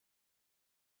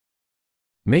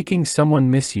Making someone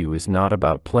miss you is not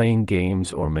about playing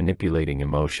games or manipulating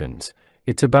emotions.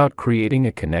 It's about creating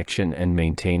a connection and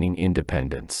maintaining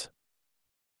independence.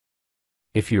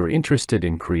 If you're interested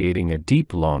in creating a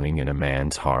deep longing in a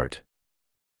man's heart,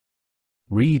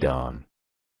 read on.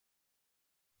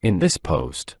 In this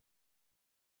post,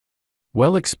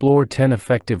 we'll explore 10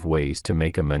 effective ways to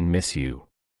make a man miss you.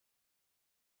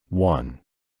 1.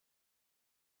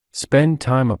 Spend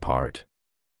time apart.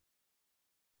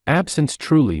 Absence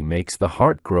truly makes the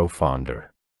heart grow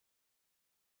fonder.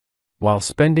 While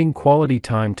spending quality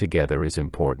time together is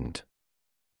important,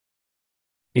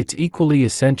 it's equally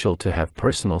essential to have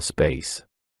personal space.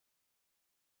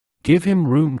 Give him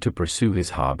room to pursue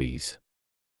his hobbies.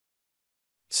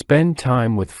 Spend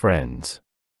time with friends.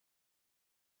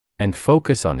 And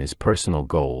focus on his personal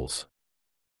goals.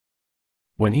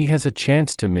 When he has a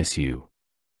chance to miss you,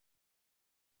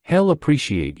 he'll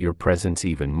appreciate your presence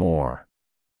even more.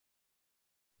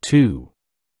 2.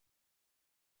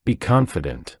 Be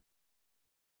confident.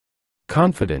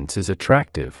 Confidence is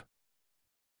attractive.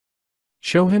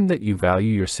 Show him that you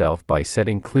value yourself by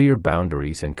setting clear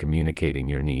boundaries and communicating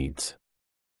your needs.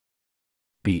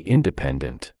 Be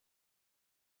independent.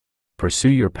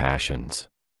 Pursue your passions.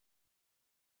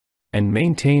 And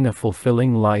maintain a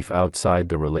fulfilling life outside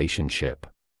the relationship.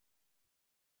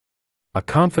 A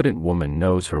confident woman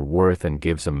knows her worth and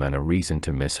gives a man a reason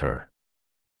to miss her.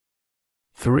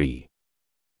 3.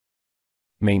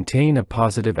 Maintain a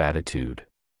positive attitude.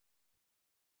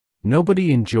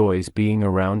 Nobody enjoys being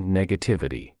around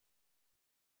negativity.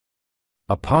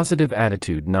 A positive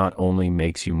attitude not only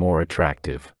makes you more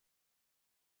attractive,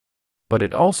 but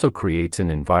it also creates an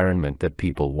environment that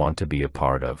people want to be a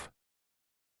part of.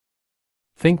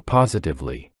 Think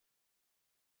positively.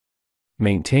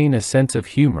 Maintain a sense of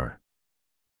humor.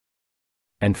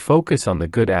 And focus on the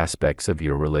good aspects of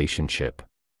your relationship.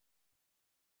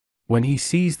 When he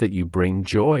sees that you bring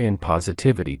joy and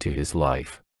positivity to his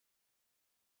life,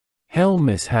 he'll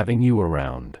miss having you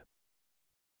around.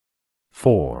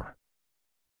 4.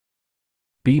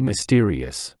 Be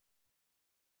mysterious.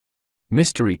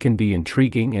 Mystery can be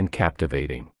intriguing and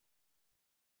captivating.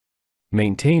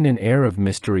 Maintain an air of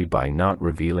mystery by not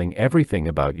revealing everything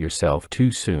about yourself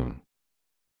too soon.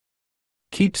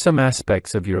 Keep some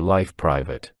aspects of your life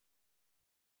private,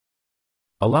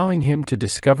 allowing him to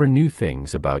discover new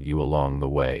things about you along the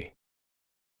way.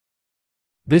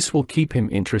 This will keep him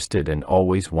interested and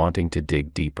always wanting to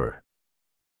dig deeper.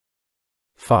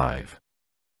 5.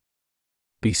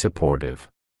 Be supportive.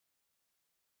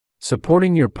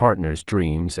 Supporting your partner's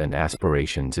dreams and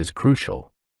aspirations is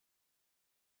crucial.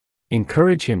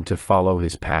 Encourage him to follow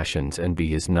his passions and be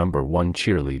his #1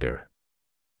 cheerleader.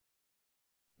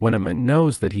 When a man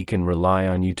knows that he can rely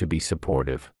on you to be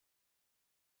supportive,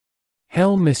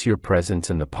 he'll miss your presence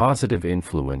and the positive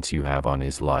influence you have on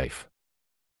his life.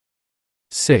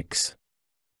 6.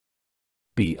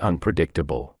 Be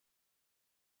unpredictable.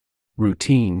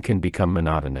 Routine can become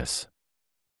monotonous.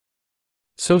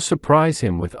 So surprise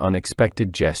him with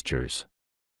unexpected gestures.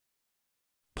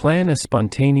 Plan a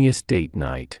spontaneous date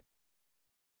night.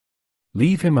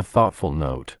 Leave him a thoughtful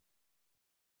note.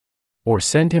 Or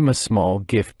send him a small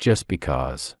gift just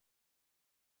because.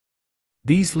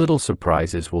 These little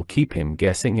surprises will keep him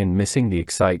guessing and missing the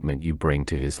excitement you bring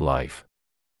to his life.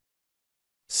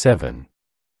 7.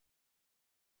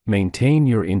 Maintain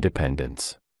your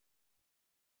independence.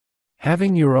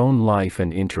 Having your own life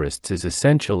and interests is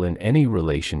essential in any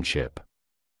relationship.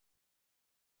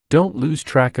 Don't lose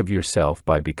track of yourself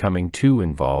by becoming too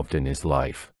involved in his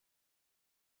life.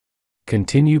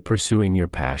 Continue pursuing your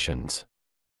passions,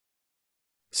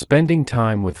 spending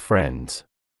time with friends,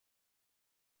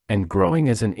 and growing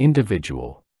as an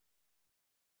individual.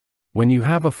 When you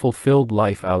have a fulfilled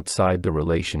life outside the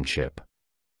relationship,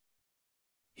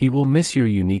 he will miss your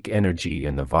unique energy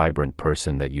and the vibrant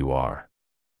person that you are.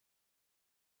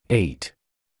 8.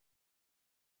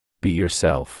 Be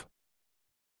yourself.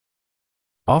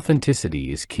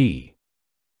 Authenticity is key.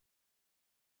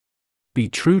 Be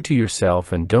true to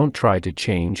yourself and don't try to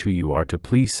change who you are to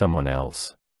please someone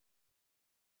else.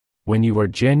 When you are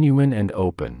genuine and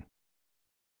open,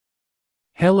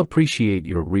 he'll appreciate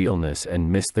your realness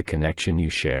and miss the connection you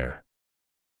share.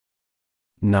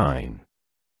 9.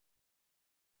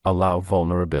 Allow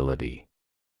vulnerability.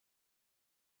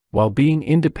 While being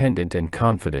independent and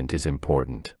confident is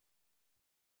important,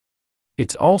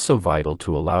 it's also vital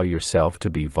to allow yourself to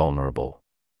be vulnerable.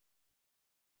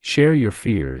 Share your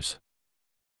fears,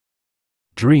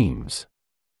 dreams,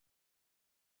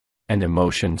 and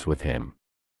emotions with him,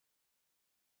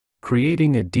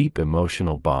 creating a deep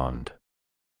emotional bond.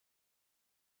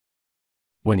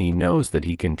 when he knows that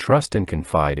he can trust and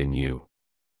confide in you.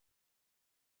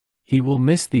 He will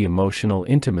miss the emotional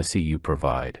intimacy you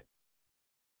provide.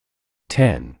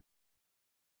 10.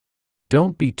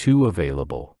 Don't be too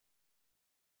available.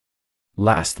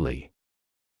 Lastly,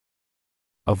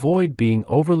 avoid being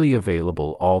overly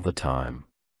available all the time.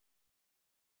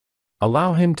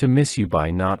 Allow him to miss you by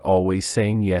not always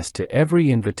saying yes to every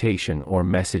invitation or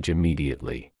message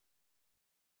immediately.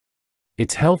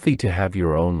 It's healthy to have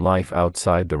your own life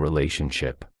outside the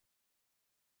relationship.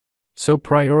 So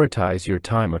prioritize your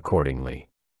time accordingly.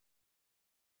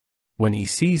 When he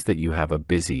sees that you have a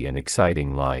busy and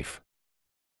exciting life,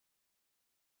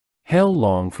 he'll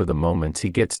long for the moments he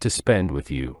gets to spend with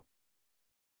you.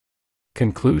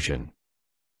 Conclusion.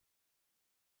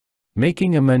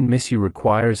 Making a man miss you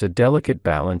requires a delicate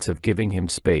balance of giving him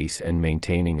space and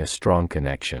maintaining a strong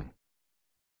connection.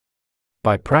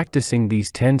 By practicing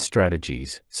these 10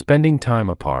 strategies, spending time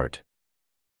apart,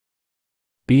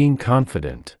 being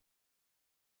confident,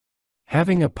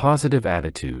 having a positive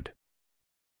attitude,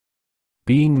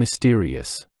 being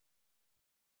mysterious,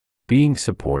 being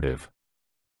supportive,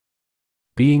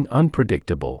 being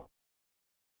unpredictable,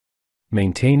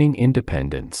 maintaining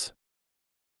independence,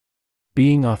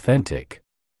 being authentic,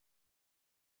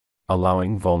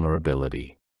 allowing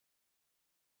vulnerability,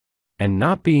 and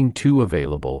not being too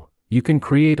available, you can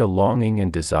create a longing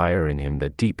and desire in him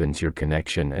that deepens your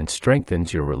connection and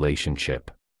strengthens your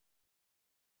relationship.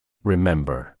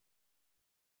 Remember,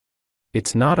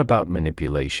 it's not about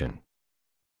manipulation,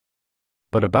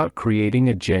 but about creating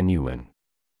a genuine,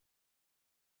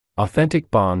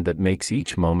 authentic bond that makes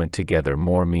each moment together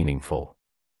more meaningful.